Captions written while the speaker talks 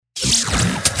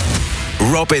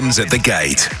Robins at the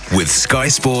Gate with Sky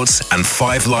Sports and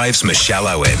 5 Live's Michelle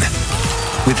Owen.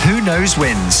 With Who Knows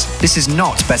Wins. This is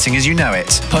not betting as you know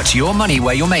it. Put your money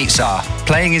where your mates are.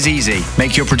 Playing is easy.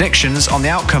 Make your predictions on the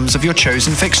outcomes of your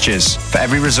chosen fixtures. For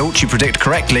every result you predict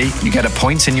correctly, you get a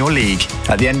point in your league.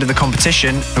 At the end of the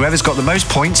competition, whoever's got the most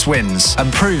points wins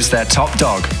and proves they're top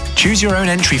dog. Choose your own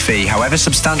entry fee, however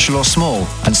substantial or small,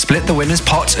 and split the winner's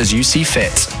pot as you see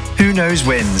fit. Who Knows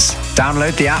Wins.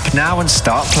 Download the app now and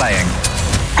start playing.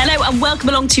 Hello and welcome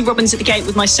along to Robins at the Gate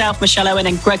with myself, Michelle Owen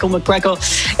and Gregor McGregor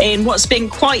in what's been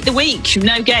quite the week.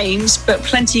 No games, but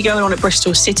plenty going on at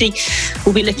Bristol City.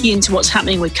 We'll be looking into what's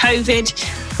happening with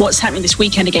COVID, what's happening this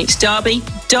weekend against Derby.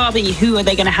 Derby, who are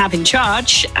they going to have in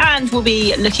charge? And we'll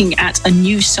be looking at a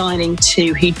new signing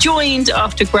too. He joined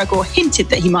after Gregor hinted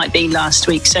that he might be last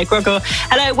week. So Gregor,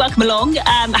 hello, welcome along.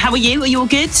 How are you? Are you all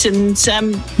good? And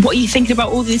what are you thinking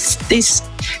about all this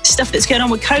stuff that's going on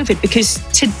with COVID? Because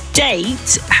to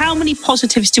date, how many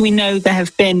positives do we know there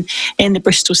have been in the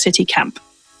Bristol City camp?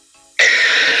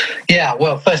 Yeah,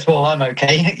 well, first of all, I'm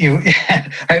okay.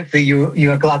 Hopefully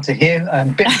you are glad to hear. A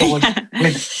bit bored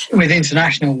with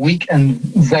international week and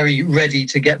very ready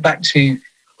to get back to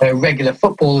regular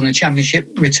football and the championship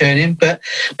returning. But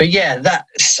yeah,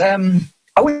 that's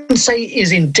I wouldn't say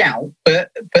is in doubt, but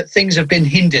things have been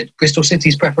hindered. Bristol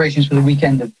City's preparations for the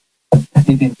weekend have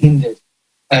been hindered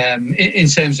in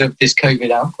terms of this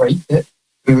COVID outbreak that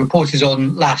we reported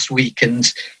on last week,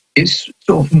 and it's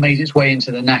sort of made its way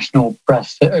into the national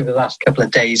press over the last couple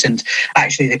of days. And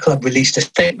actually, the club released a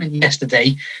statement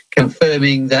yesterday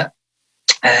confirming that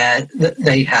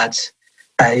they had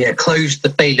closed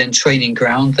the Phelan training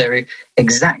ground. Their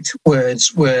exact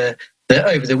words were that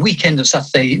over the weekend of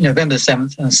Saturday, November the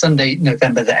 7th and Sunday,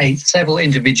 November the 8th, several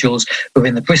individuals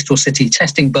within the Bristol City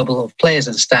testing bubble of players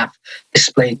and staff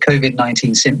displayed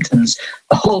COVID-19 symptoms.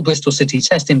 The whole Bristol City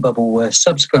testing bubble were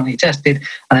subsequently tested,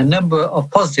 and a number of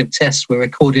positive tests were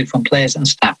recorded from players and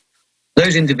staff.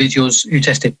 Those individuals who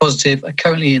tested positive are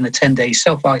currently in the 10-day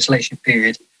self-isolation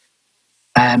period.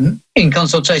 In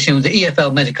consultation with the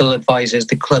EFL medical advisors,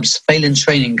 the club's Phelan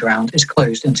training ground is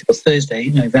closed until Thursday,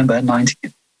 November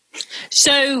 19th.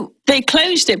 So they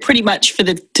closed it pretty much for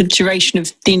the duration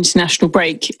of the international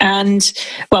break. And,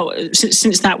 well,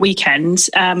 since that weekend,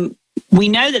 we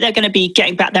know that they're going to be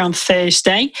getting back there on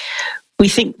Thursday.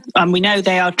 We know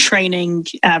they are training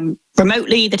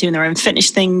remotely. They're doing their own fitness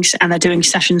things, and they're doing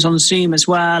sessions on Zoom as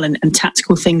well, and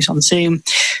tactical things on Zoom.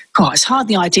 God, it's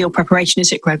hardly ideal preparation,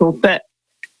 is it, Gregor? But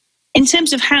in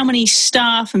terms of how many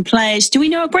staff and players, do we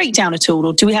know a breakdown at all,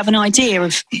 or do we have an idea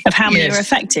of how many are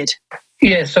affected?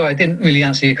 Yeah, so I didn't really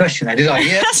answer your question there, did I?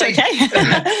 Yeah, that's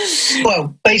okay.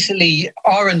 Well, basically,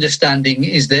 our understanding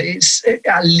is that it's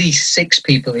at least 6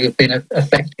 people who have been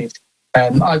affected.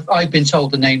 I've been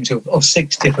told the names of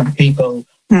 6 different people,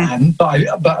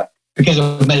 but because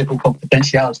of medical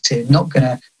confidentiality, I'm not going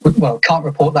to, can't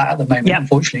report that at the moment,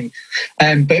 unfortunately.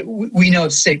 But we know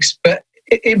of 6, but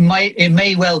it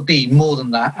may well be more than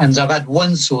that. And I've had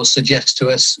one source suggest to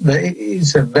us that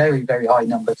it's a very, very high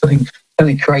number,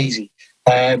 something crazy.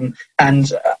 And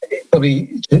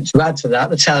probably to add to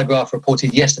that, the Telegraph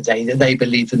reported yesterday that they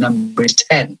believe the number is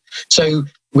 10. So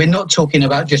we're not talking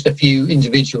about just a few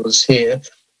individuals here.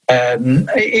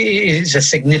 It is a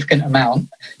significant amount.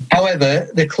 However,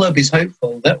 the club is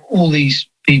hopeful that all these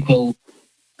people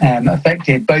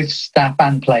affected, both staff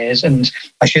and players, and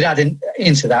I should add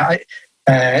into that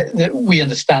that we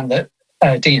understand that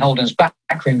Dean Holden's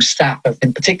backroom staff have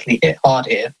been particularly hit hard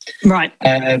here. Right.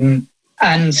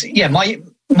 And yeah,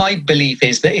 my belief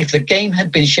is that if the game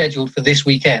had been scheduled for this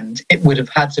weekend, it would have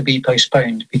had to be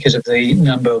postponed because of the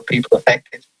number of people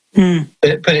affected.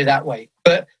 Put it that way.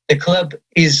 But the club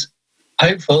is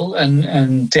hopeful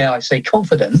and dare I say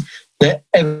confident that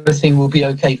everything will be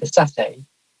okay for Saturday.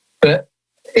 But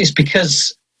it's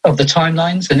because of the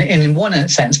timelines, and in one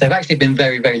sense, they've actually been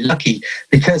very, very lucky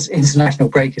because international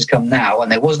break has come now,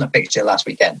 and there wasn't a fixture last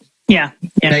weekend. Yeah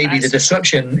Maybe the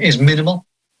disruption is minimal.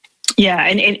 Yeah,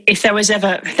 and if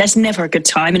there's never a good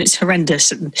time, and it's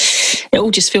horrendous, and it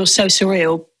all just feels so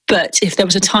surreal. But if there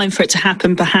was a time for it to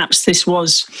happen, perhaps this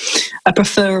was a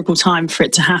preferable time for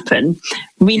it to happen.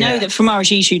 We know that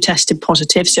Famara tested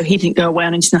positive, so he didn't go away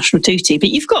on international duty. But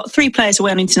you've got 3 players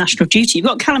away on international duty. You've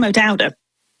got Callum O'Dowda,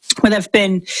 where there have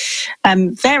been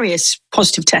various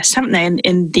positive tests, haven't they,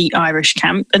 in the Irish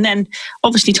camp? And then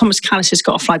obviously Thomas Callis has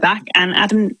got to fly back, and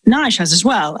Adam Nige has as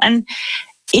well. And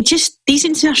it just, these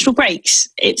international breaks,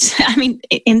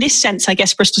 in this sense, I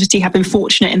guess Bristol City have been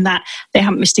fortunate in that they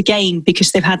haven't missed a game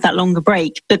because they've had that longer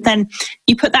break. But then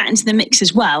you put that into the mix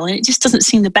as well, and it just doesn't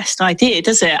seem the best idea,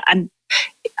 does it? And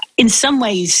in some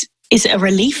ways, is it a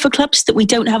relief for clubs that we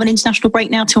don't have an international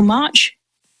break now till March?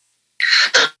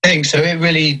 I think so. It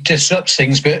really disrupts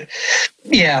things. But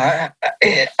yeah,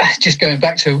 just going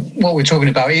back to what we're talking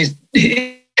about, is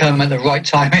come at the right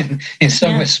time in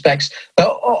some respects.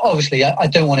 But obviously, I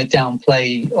don't want to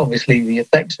downplay, obviously, the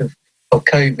effects of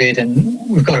COVID. And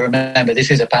we've got to remember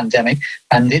this is a pandemic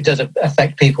and it does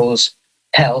affect people's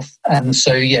health. And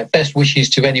so, yeah, best wishes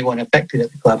to anyone affected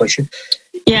at the club, I should.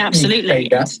 Yeah,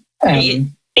 absolutely.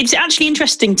 It's actually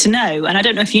interesting to know, and I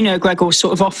don't know if you know, Gregor,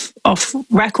 sort of off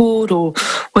record, or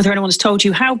whether anyone's told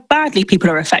you how badly people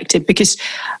are affected, because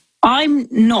I'm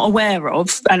not aware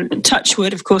of, and touch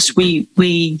wood, of course, we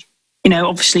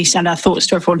obviously send our thoughts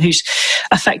to everyone who's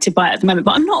affected by it at the moment,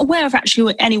 but I'm not aware of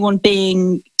actually anyone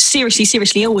being seriously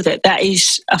ill with it that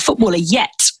is a footballer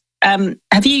yet.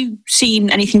 Have you seen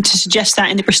anything to suggest that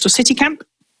in the Bristol City camp?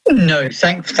 No,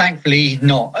 thankfully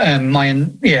not.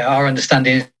 Our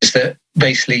understanding is that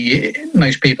basically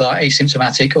most people are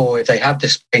asymptomatic, or if they have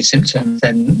displayed symptoms,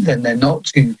 then they're not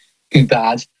too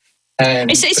bad.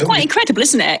 It's quite incredible,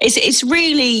 isn't it?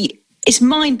 It's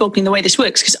mind-boggling the way this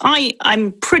works, because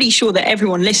I'm pretty sure that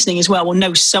everyone listening as well will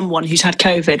know someone who's had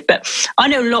COVID, but I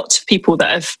know lots of people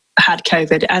that have had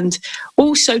COVID and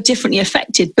also differently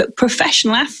affected, but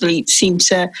professional athletes seem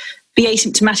to be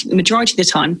asymptomatic the majority of the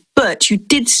time. But you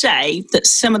did say that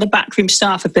some of the backroom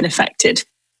staff have been affected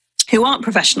who aren't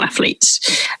professional athletes.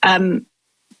 But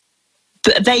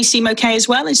they seem okay as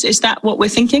well. Is that what we're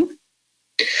thinking?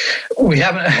 We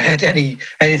haven't heard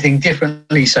anything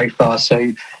differently so far.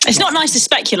 So it's not nice to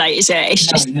speculate, is it? It's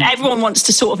just everyone wants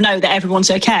to sort of know that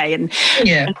everyone's okay and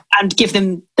give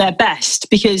them their best,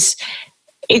 because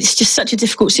it's just such a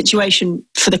difficult situation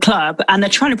for the club, and they're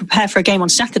trying to prepare for a game on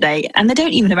Saturday, and they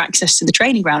don't even have access to the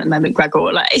training ground at the moment,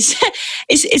 Gregor. Like,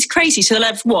 it's crazy. So they'll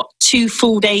have, 2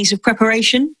 full days of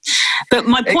preparation? But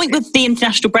my point with the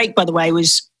international break, by the way,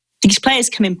 was these players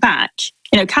coming back.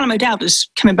 Callum O'Dowd is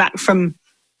coming back from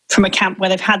a camp where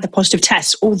they've had the positive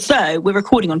tests, although we're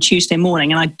recording on Tuesday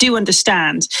morning, and I do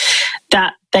understand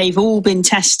that they've all been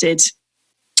tested.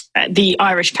 The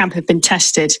Irish camp have been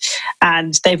tested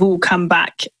and they've all come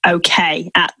back okay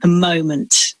at the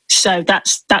moment. So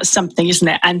that's something, isn't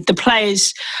it? And the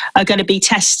players are going to be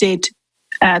tested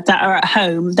that are at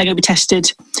home. They're going to be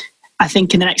tested, I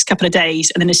think, in the next couple of days.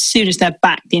 And then as soon as they're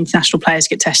back, the international players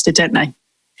get tested, don't they?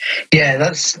 Yeah,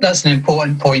 that's an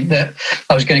important point that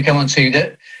I was going to come on to,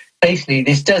 that basically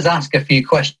this does ask a few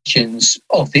questions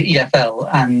of the EFL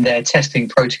and their testing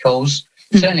protocols,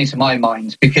 certainly to my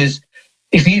mind, because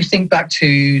if you think back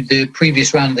to the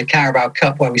previous round of the Carabao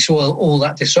Cup, where we saw all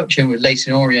that disruption with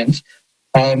Leyton Orient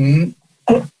and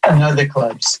other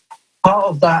clubs, part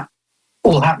of that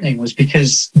all happening was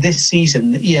because this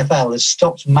season the EFL has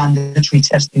stopped mandatory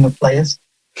testing of players.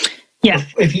 Yeah.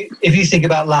 If you think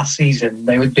about last season,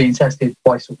 they were being tested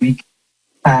twice a week,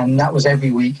 and that was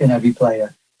every week and every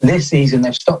player. This season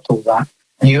they've stopped all that,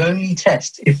 and you only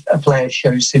test if a player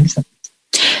shows symptoms.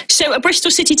 So are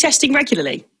Bristol City testing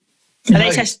regularly?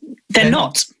 They're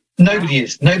not. Nobody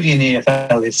is. Nobody in the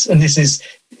EFL is. And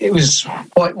it was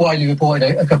quite widely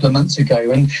reported a couple of months ago.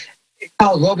 And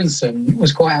Carl Robinson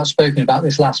was quite outspoken about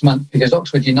this last month, because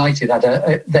Oxford United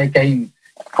had their game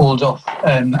called off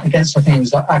against, I think it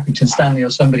was Accrington Stanley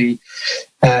or somebody,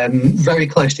 very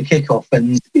close to kickoff.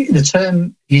 And the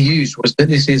term he used was that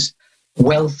this is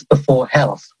wealth before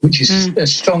health, which is a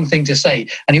strong thing to say.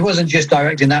 And he wasn't just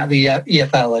directing that at the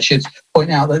EFL. I should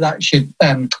point out that should...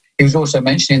 he was also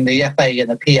mentioning the FA and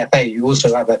the PFA, who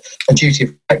also have a duty of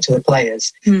respect to the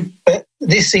players. But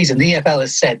this season, the EFL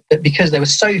has said that because there were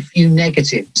so few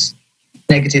negative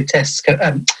tests...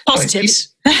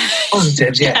 positives.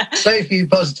 Positives, yeah. So few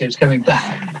positives coming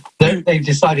back, that they've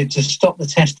decided to stop the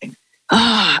testing.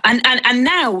 And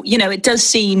now, it does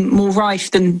seem more rife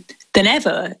than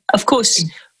ever. Of course,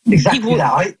 exactly people,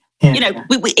 that.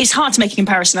 It's hard to make a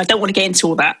comparison. I don't want to get into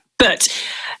all that. But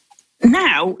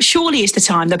now, surely is the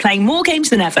time. They're playing more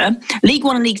games than ever. League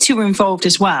One and League Two are involved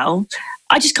as well.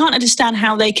 I just can't understand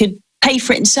how they could pay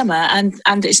for it in summer and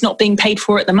it's not being paid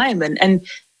for at the moment. And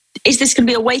is this going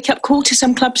to be a wake-up call to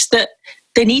some clubs that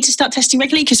they need to start testing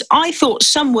regularly? Because I thought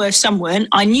some were, some weren't.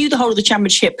 I knew the whole of the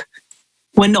Championship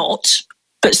were not,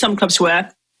 but some clubs were.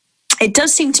 It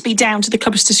does seem to be down to the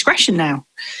club's discretion now.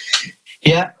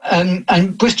 Yeah,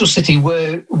 and Bristol City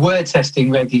were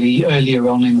testing regularly earlier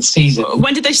on in the season.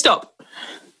 When did they stop?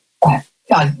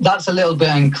 That's a little bit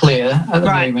unclear at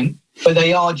the moment, but they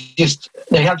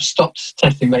have stopped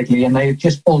testing regularly, and they've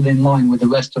just fallen in line with the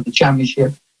rest of the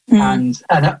Championship and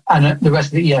the rest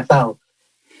of the EFL.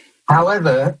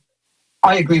 However,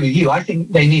 I agree with you. I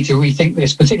think they need to rethink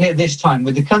this, particularly at this time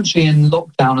with the country in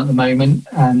lockdown at the moment,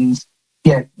 and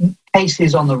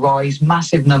cases on the rise,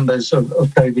 massive numbers of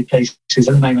COVID cases at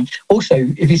the moment. Also,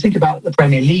 if you think about the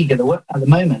Premier League at the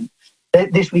moment,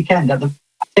 this weekend, I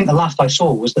think the last I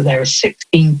saw was that there are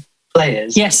 16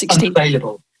 players 16.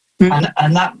 unavailable.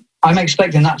 And that I'm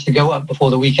expecting that to go up before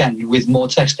the weekend with more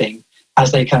testing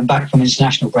as they come back from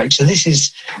international break. So this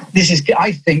is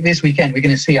I think this weekend we're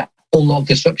going to see a whole lot of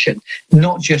disruption,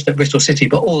 not just at Bristol City,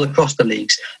 but all across the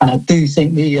leagues. And I do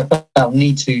think the EFL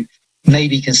need to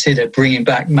maybe consider bringing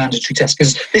back mandatory tests,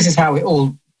 because this is how it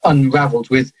all unravelled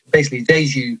with basically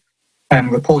Deju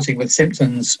reporting with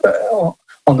symptoms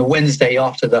on the Wednesday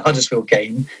after the Huddersfield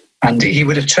game. And he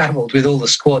would have travelled with all the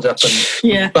squad up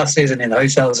and buses and in the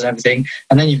hotels and everything.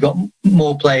 And then you've got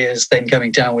more players then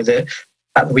coming down with it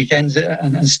at the weekends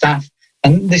and staff.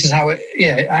 And this is how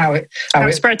it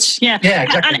spreads. Yeah,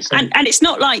 exactly. And it's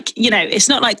not like, it's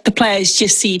not like the players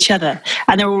just see each other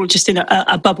and they're all just in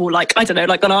a bubble. Like, I don't know,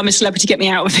 like, I'm a celebrity, get me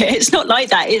out of it. It's not like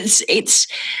that. It's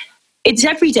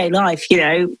everyday life.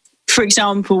 For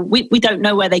example, we don't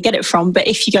know where they get it from, but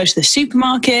if you go to the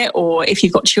supermarket or if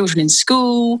you've got children in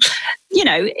school,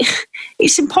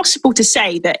 it's impossible to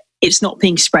say that it's not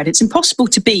being spread. It's impossible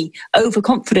to be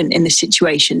overconfident in this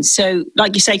situation. So,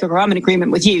 like you say, Gregor, I'm in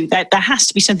agreement with you that there has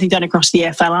to be something done across the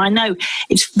EFL. I know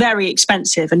it's very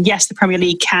expensive, and yes, the Premier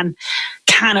League can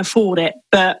afford it,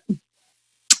 but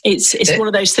it's one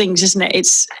of those things, isn't it?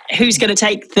 It's who's going to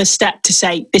take the step to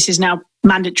say this is now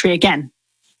mandatory again.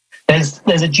 There's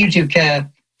a duty of care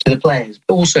to the players,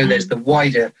 but also there's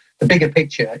the bigger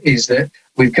picture is that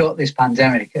we've got this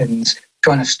pandemic and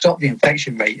trying to stop the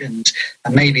infection rate, and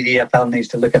maybe the EFL needs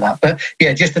to look at that. But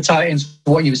just to tie it into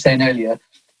what you were saying earlier,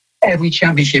 every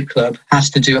championship club has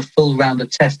to do a full round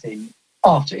of testing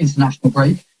after international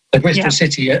break. So Bristol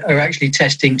City are actually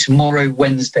testing tomorrow,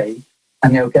 Wednesday,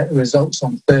 and they'll get the results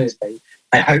on Thursday.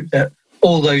 I hope that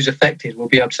all those affected will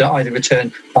be able to either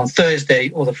return on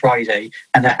Thursday or the Friday,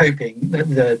 and they're hoping that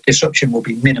the disruption will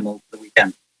be minimal for the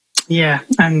weekend. Yeah,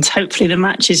 and hopefully the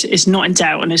match is not in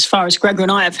doubt. And as far as Gregor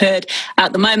and I have heard,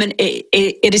 at the moment,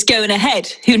 it is going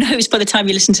ahead. Who knows, by the time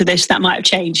you listen to this, that might have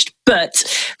changed. But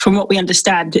from what we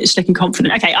understand, it's looking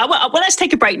confident. Okay, well, let's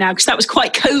take a break now, because that was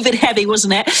quite COVID heavy,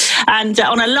 wasn't it? And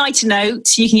on a lighter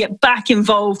note, you can get back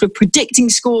involved with predicting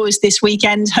scores this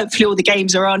weekend. Hopefully all the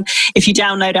games are on. If you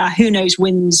download our Who Knows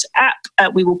Wins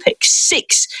app, we will pick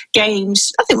 6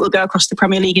 games. I think we'll go across the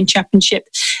Premier League and Championship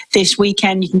this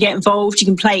weekend. You can get involved. You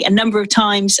can play a number of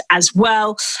times as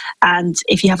well. And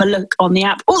if you have a look on the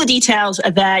app, all the details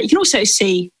are there. You can also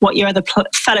see what your other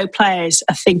fellow players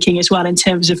are thinking as well in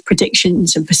terms of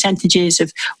predictions and percentages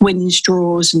of wins,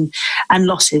 draws and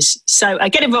losses. So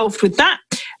get involved with that.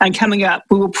 And coming up,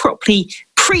 we will properly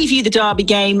preview the derby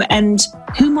game and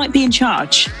who might be in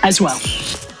charge as well.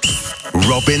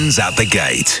 Robins at the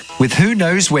gate. With Who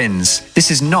Knows Wins.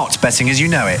 This is not betting as you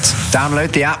know it.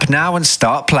 Download the app now and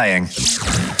start playing.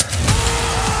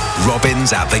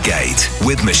 Robins at the gate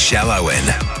with Michelle Owen.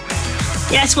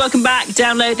 Yes, welcome back.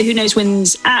 Download the Who Knows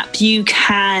Wins app. You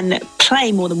can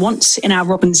play more than once in our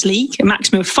Robins League, a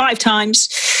maximum of 5 times.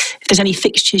 If there's any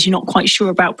fixtures you're not quite sure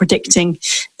about predicting,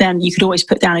 then you could always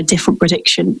put down a different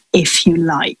prediction if you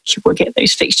like. We'll get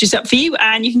those fixtures up for you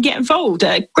and you can get involved.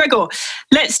 Gregor,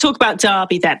 let's talk about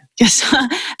Derby then. Yes,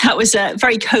 that was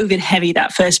very COVID heavy,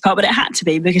 that first part, but it had to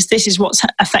be because this is what's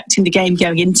affecting the game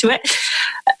going into it.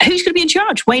 Who's going to be in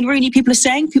charge? Wayne Rooney, people are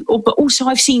saying, but also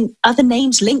I've seen other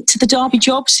names linked to the Derby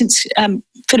job since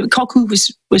Philip Cocu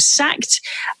was sacked.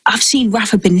 I've seen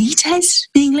Rafa Benitez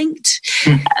being linked.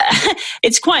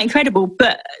 It's quite incredible,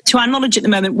 but to our knowledge at the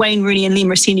moment, Wayne Rooney and Lee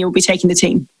Messina will be taking the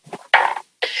team.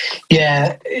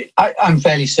 Yeah, I'm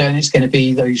fairly certain it's going to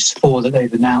be those 4 that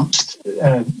they've announced.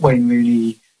 Wayne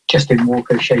Rooney, Justin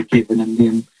Walker, Shay Given and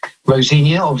Liam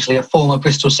Rosinia, obviously a former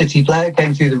Bristol City player,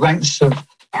 came through the ranks of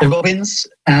the Robins.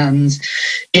 And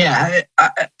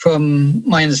from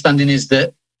my understanding is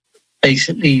that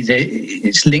basically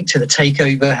it's linked to the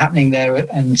takeover happening there,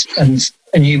 and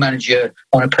a new manager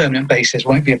on a permanent basis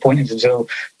won't be appointed until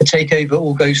the takeover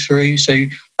all goes through. So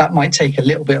that might take a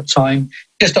little bit of time.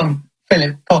 Just on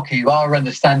Philip Cocu, our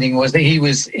understanding was that he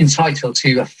was entitled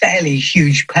to a fairly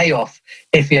huge payoff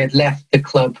if he had left the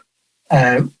club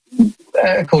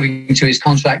according to his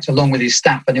contract along with his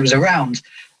staff, and it was around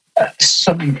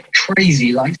something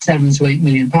crazy like £7 to £8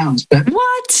 million. But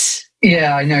what?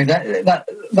 Yeah, I know that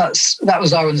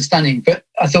was our understanding. But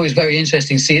I thought it was very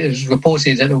interesting to see it was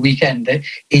reported at the weekend that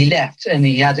he left and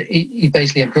he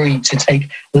basically agreed to take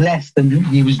less than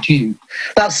he was due.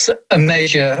 That's a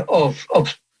measure of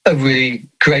a really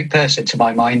great person to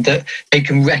my mind, that they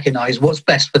can recognise what's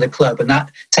best for the club, and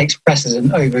that takes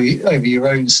precedent over your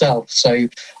own self. So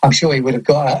I'm sure he would have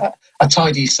got a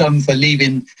tidy sum for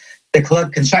leaving the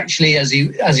club contractually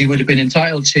as he would have been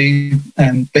entitled to,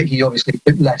 but he obviously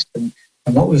took less than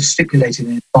what was stipulated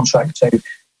in his contract. So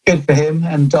good for him,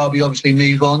 and Derby obviously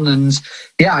move on. And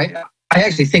yeah, I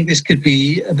actually think this could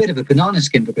be a bit of a banana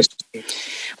skin for Bristol City.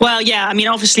 Well, yeah, I mean,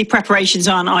 obviously preparations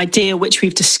aren't ideal, which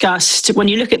we've discussed. When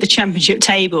you look at the Championship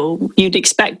table, you'd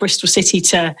expect Bristol City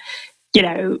to,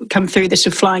 come through this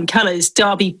with flying colours.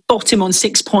 Derby bottom on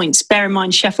 6 points. Bear in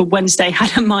mind, Sheffield Wednesday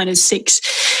had a -6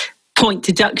 point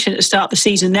deduction at the start of the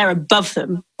season. They're above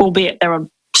them, albeit they're on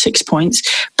 6 points.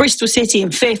 Bristol City in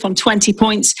 5th on 20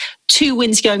 points, 2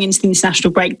 wins going into the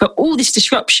international break. But all this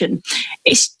disruption,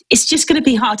 it's just going to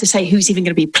be hard to say who's even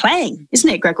going to be playing, isn't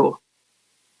it, Gregor?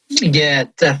 Yeah,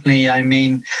 definitely. I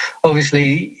mean,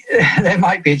 obviously, there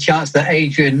might be a chance that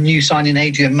new signing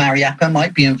Adrian Mariappa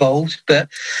might be involved, but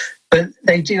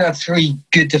they do have 3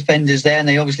 good defenders there, and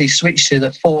they obviously switched to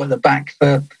the 4 at the back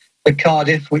for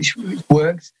Cardiff, which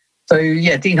worked. So,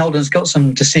 yeah, Dean Holden's got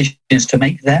some decisions to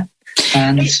make there.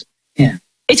 And, yeah.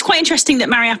 It's quite interesting that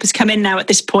Mariappa's come in now at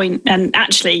this point, and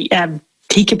actually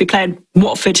he could be playing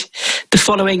Watford the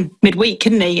following midweek,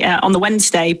 couldn't he, on the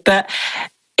Wednesday? But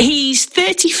he's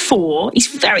 34. He's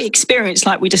very experienced,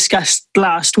 like we discussed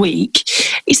last week.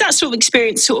 Is that sort of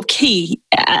experience sort of key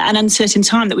at an uncertain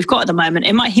time that we've got at the moment?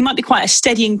 He might be quite a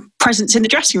steadying presence in the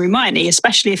dressing room, mightn't he?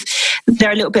 Especially if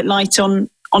they're a little bit light on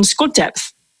squad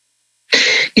depth.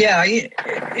 Yeah,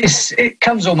 it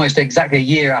comes almost exactly a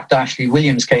year after Ashley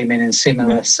Williams came in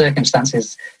similar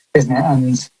circumstances, isn't it?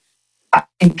 And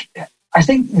I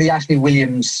think the Ashley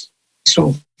Williams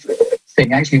sort of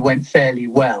thing actually went fairly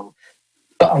well,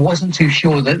 but I wasn't too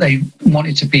sure that they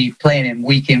wanted to be playing him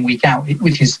week in, week out,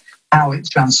 which is how it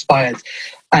transpired.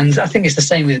 And I think it's the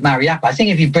same with Mariappa. I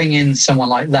think if you bring in someone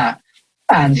like that,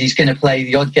 and he's going to play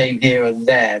the odd game here and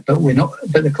there, but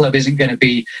the club isn't going to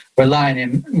be relying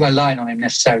on him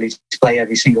necessarily to play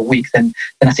every single week, then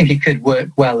I think it could work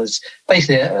well as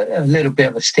basically a little bit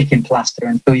of a sticking plaster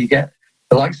until you get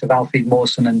the likes of Alfie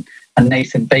Mawson and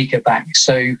Nathan Baker back.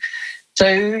 So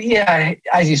yeah,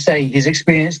 as you say, his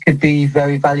experience could be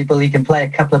very valuable. He can play a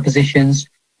couple of positions.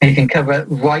 He can cover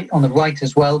right on the right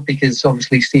as well, because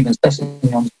obviously Stephen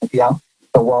Sessegnon's going to be out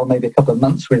for a while, maybe a couple of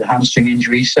months with a hamstring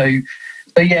injury. So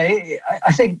yeah,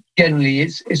 I think generally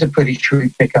it's a pretty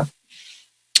shrewd pickup.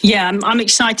 Yeah, I'm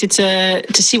excited to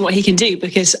see what he can do,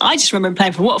 because I just remember him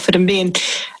playing for Watford and being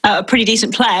a pretty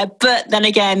decent player. But then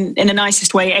again, in the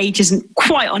nicest way, age isn't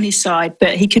quite on his side,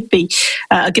 but he could be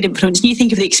a good influence. And you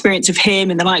think of the experience of him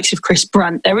and the likes of Chris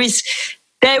Brunt. There is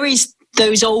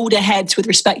those older heads with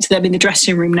respect to them in the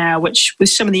dressing room now, which with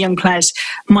some of the young players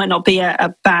might not be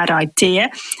a bad idea.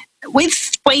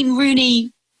 With Wayne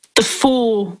Rooney, the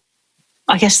 4,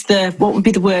 I guess what would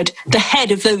be the word? The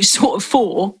head of those sort of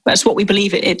 4. That's what we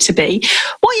believe it to be.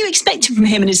 What are you expecting from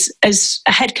him as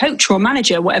a head coach or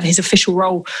manager, whatever his official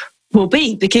role will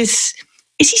be? Because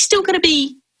is he still going to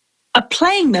be a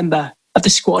playing member of the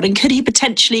squad, and could he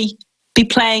potentially be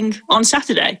playing on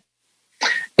Saturday?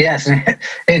 Yes,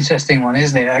 interesting one,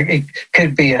 isn't it? It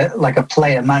could be like a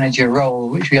player-manager role,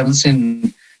 which we haven't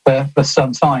seen for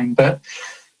some time, but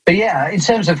yeah, in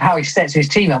terms of how he sets his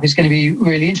team up, it's going to be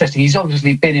really interesting. He's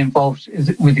obviously been involved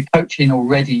with the coaching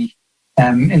already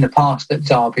in the past at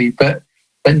Derby, but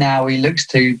now he looks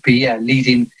to be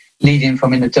leading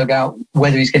from in the dugout.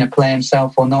 Whether he's going to play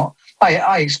himself or not,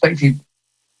 I expect him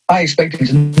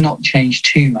to not change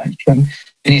too much. In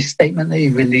his statement that he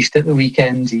released at the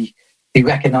weekend, he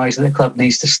recognised that the club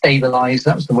needs to stabilise.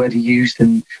 That was the word he used,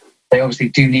 and they obviously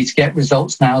do need to get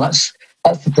results now. That's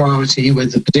the priority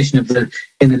with the position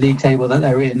in the league table that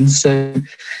they're in. So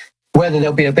whether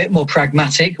they'll be a bit more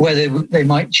pragmatic, whether they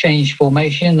might change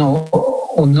formation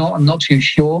or not, I'm not too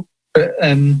sure. But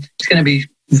it's going to be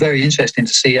very interesting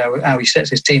to see how he sets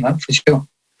his team up, for sure.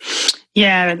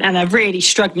 Yeah, and they're really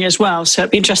struggling as well. So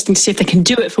it'd be interesting to see if they can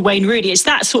do it for Wayne Rooney. It's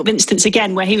that sort of instance,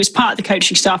 again, where he was part of the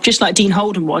coaching staff, just like Dean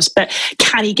Holden was. But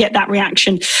can he get that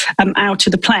reaction out to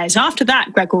the players? After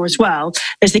that, Gregor, as well,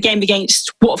 there's the game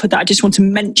against Watford that I just want to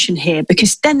mention here,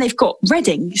 because then they've got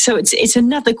Reading. So it's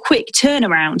another quick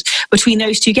turnaround between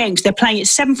those 2 games. They're playing at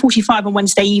 7:45 on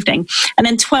Wednesday evening and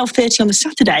then 12:30 on the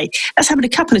Saturday. That's happened a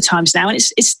couple of times now. And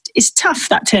it's tough,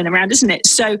 that turnaround, isn't it?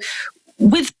 So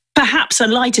with perhaps a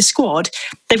lighter squad,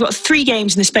 they've got 3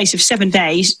 games in the space of 7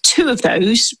 days, 2 of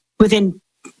those within,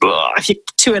 I think,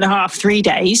 2.5, 3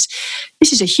 days.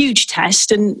 This is a huge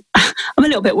test, and I'm a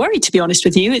little bit worried, to be honest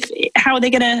with you. How are they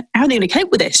going to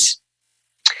cope with this?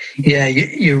 Yeah,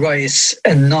 you're right. It's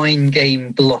a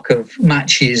 9-game block of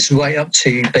matches right up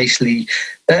to basically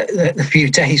a few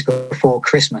days before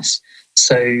Christmas.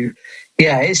 So,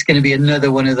 yeah, it's going to be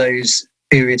another one of those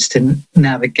periods to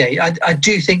navigate. I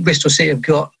do think Bristol City have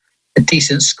got a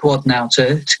decent squad now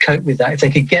to cope with that. If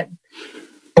they could get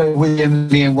William,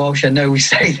 Lee and Walsh, I know we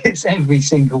say this every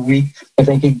single week, if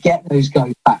they could get those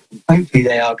guys back, hopefully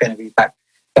they are going to be back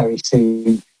very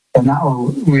soon, then that will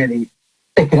really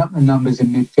picking up the numbers in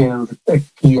midfield, a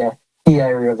key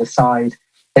area of the side.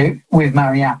 With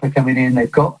Mariappa coming in,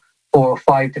 they've got 4 or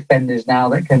 5 defenders now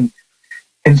that can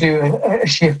do a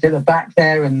shift at the back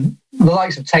there, and the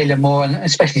likes of Taylor Moore and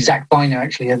especially Zach Viner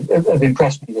actually have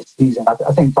impressed me this season.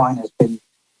 I think Viner's been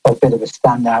a bit of a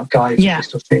standout guy for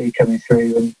Bristol City coming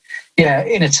through, and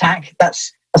in attack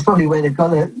that's probably where they've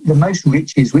got the most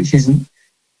riches, which isn't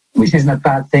a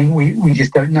bad thing. We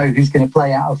just don't know who's going to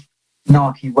play out of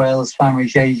Narki, Wales, Famara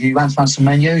Jeju. Antoine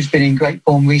Semenyo, who's been in great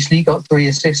form recently, got 3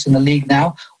 assists in the league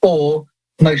now, or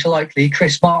most likely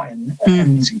Chris Martin.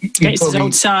 And it's his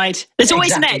old side. There's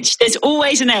always an edge. There's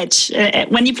always an edge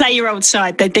when you play your old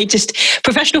side. They just,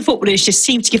 professional footballers just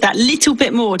seem to give that little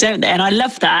bit more, don't they? And I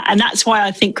love that. And that's why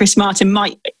I think Chris Martin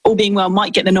might, all being well,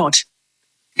 might get the nod.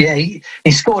 Yeah, he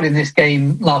scored in this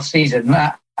game last season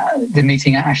at the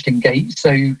meeting at Ashton Gate.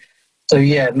 So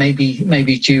yeah,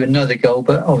 maybe due another goal,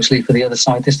 but obviously for the other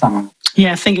side this time.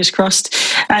 Yeah, fingers crossed.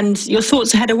 And your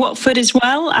thoughts ahead of Watford as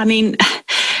well? I mean,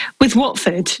 with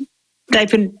Watford, they've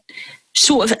been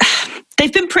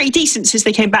pretty decent since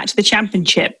they came back to the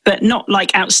Championship, but not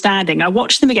like outstanding. I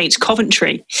watched them against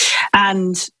Coventry,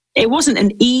 and it wasn't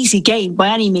an easy game by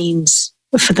any means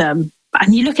for them.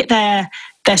 And you look at their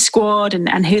squad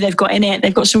and who they've got in it,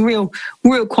 they've got some real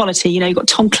quality. You know, you've got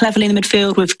Tom Cleverley in the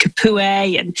midfield with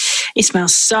Capoue and Ismail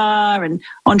Sarr and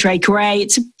Andre Gray.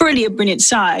 It's a brilliant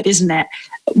side, isn't it?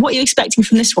 What are you expecting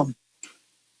from this one?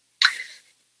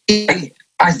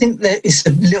 I think that it's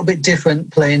a little bit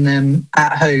different playing them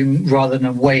at home rather than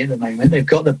away at the moment. They've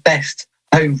got the best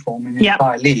home form in the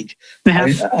entire league.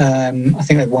 I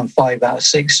think they've won 5 out of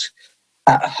 6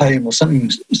 at home or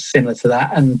something similar to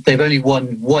that, and they've only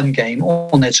won 1 game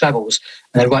on their travels,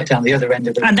 and they're right down the other end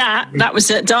of it. And that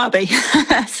was at Derby.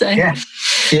 So.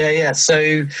 Yeah.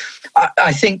 So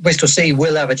I think Bristol City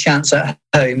will have a chance at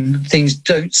home. Things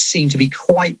don't seem to be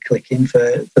quite clicking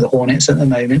for the Hornets at the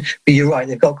moment, but you're right,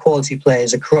 they've got quality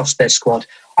players across their squad.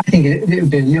 I think it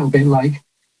would be a little bit like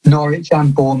Norwich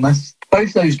and Bournemouth.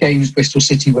 Both those games Bristol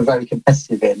City were very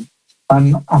competitive in.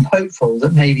 I'm hopeful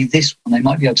that maybe this one they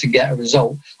might be able to get a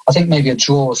result. I think maybe a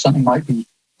draw or something might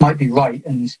be right,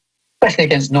 and especially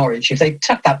against Norwich, if they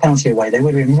took that penalty away, they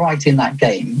would have been right in that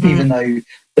game, even though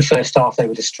the first half they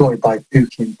were destroyed by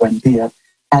Pukki and Buendia.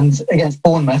 And against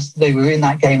Bournemouth, they were in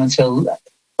that game until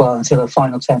the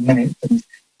final 10 minutes. And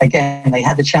again, they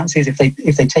had the chances if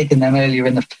they'd taken them earlier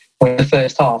in the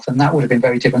first half, and that would have been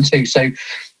very different too. So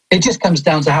it just comes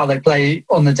down to how they play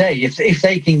on the day. If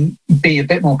they can be a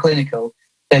bit more clinical,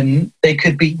 then they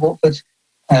could beat Watford.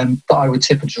 But I would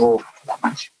tip a draw for that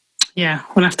match. Yeah,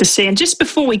 we'll have to see. And just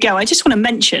before we go, I just want to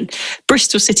mention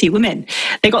Bristol City women.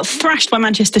 They got thrashed by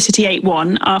Manchester City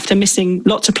 8-1 after missing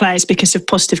lots of players because of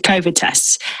positive COVID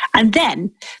tests. And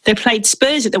then they played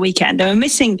Spurs at the weekend. They were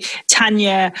missing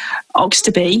Tanya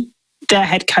Oxtoby, their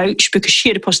head coach, because she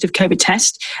had a positive COVID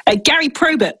test. Gary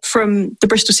Probert from the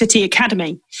Bristol City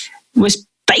Academy was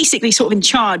basically sort of in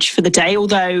charge for the day,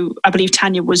 although I believe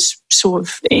Tanya was sort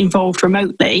of involved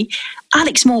remotely.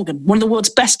 Alex Morgan, one of the world's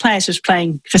best players, was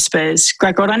playing for Spurs.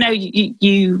 Gregor, I know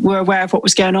you were aware of what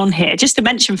was going on here. Just to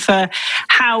mention for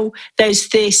how there's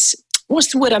this,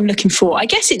 what's the word I'm looking for? I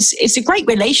guess it's a great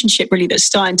relationship really that's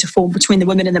starting to form between the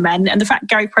women and the men, and the fact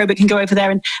Gary Probert can go over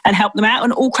there and help them out,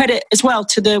 and all credit as well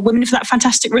to the women for that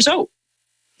fantastic result.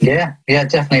 Yeah,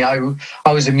 definitely.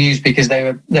 I was amused because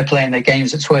they're playing their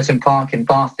games at Swerton Park in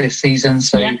Bath this season,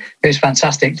 so it was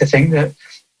fantastic to think that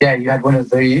you had one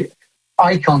of the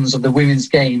icons of the women's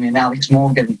game in Alex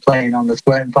Morgan playing on the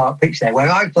Swerton Park pitch there, where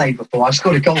I played before. I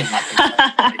scored a goal in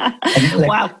that pitch.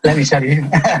 Wow. Let me tell you,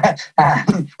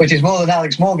 which is more than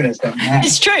Alex Morgan has done.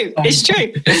 It's true. It's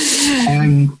true.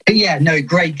 But yeah, no,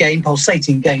 great game,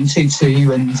 pulsating game,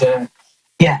 2-2, and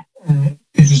good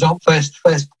result.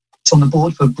 First on the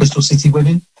board for Bristol City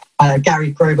women.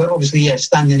 Gary Probert, obviously,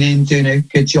 standing in, doing a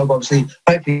good job. Obviously,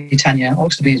 hopefully Tanya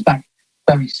Oxtoby is back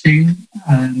very soon.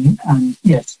 And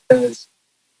yes,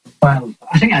 well,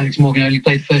 I think Alex Morgan only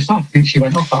played the first half. I think she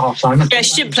went off at half time. Yeah,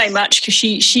 she didn't play much because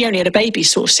she only had a baby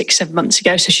sort of 6-7 months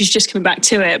ago, so she's just coming back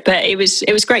to it. But it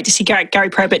was great to see Gary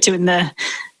Probert doing the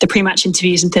pre-match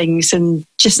interviews and things, and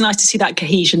just nice to see that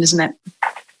cohesion, isn't it?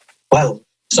 Well,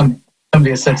 some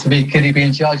Somebody has said to me, could he be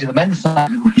in charge of the men's side?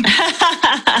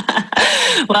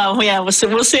 Well, yeah, we'll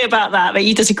see about that. But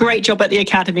he does a great job at the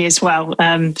academy as well.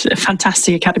 A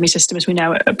fantastic academy system, as we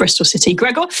know, at Bristol City.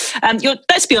 Gregor,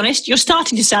 let's be honest, you're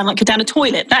starting to sound like you're down a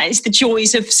toilet. That is the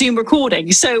joys of Zoom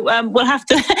recording. So we'll have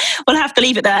to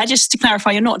leave it there. Just to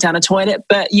clarify, you're not down a toilet,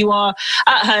 but you are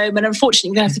at home. And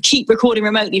unfortunately, we're going to have to keep recording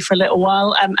remotely for a little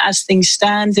while as things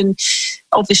stand. And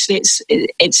obviously,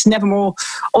 it's never more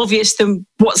obvious than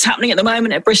what's happening at the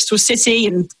moment at Bristol City.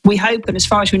 And we hope, and as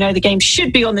far as we know, the game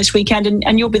should be on this weekend.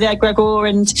 And you'll be there, Gregor,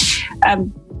 and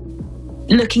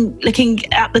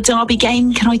looking at the Derby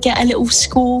game. Can I get a little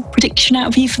score prediction out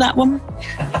of you for that one?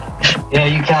 Yeah,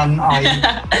 you can.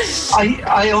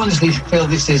 I honestly feel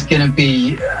this is going to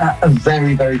be a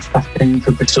very, very tough game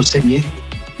for Bristol City.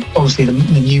 Obviously, the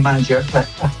new manager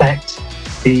effect,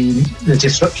 the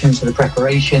disruptions to the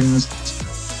preparations.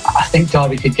 I think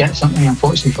Derby could get something,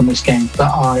 unfortunately, from this game,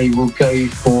 but I will go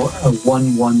for a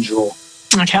 1-1 draw.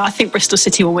 Okay, I think Bristol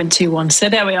City will win 2-1. So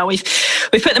there we are. We've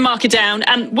put the marker down,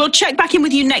 and we'll check back in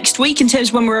with you next week in terms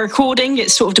of when we're recording.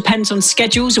 It sort of depends on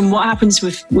schedules and what happens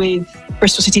with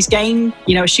Bristol City's game.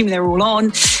 Assuming they're all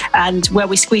on, and where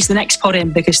we squeeze the next pod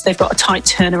in, because they've got a tight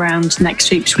turnaround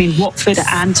next week between Watford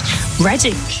and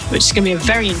Reading, which is going to be a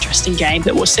very interesting game.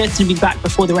 But we'll certainly be back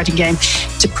before the Reading game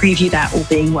to preview that, all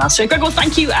being well. So, Gregor,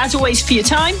 thank you as always for your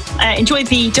time. Enjoy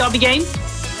the Derby game.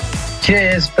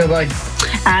 Cheers. Bye-bye.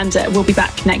 And we'll be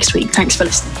back next week. Thanks for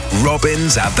listening.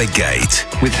 Robins at the Gate.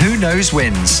 With Who Knows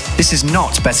Wins. This is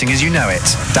not betting as you know it.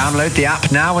 Download the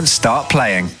app now and start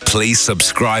playing. Please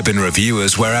subscribe and review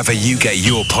us wherever you get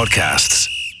your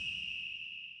podcasts.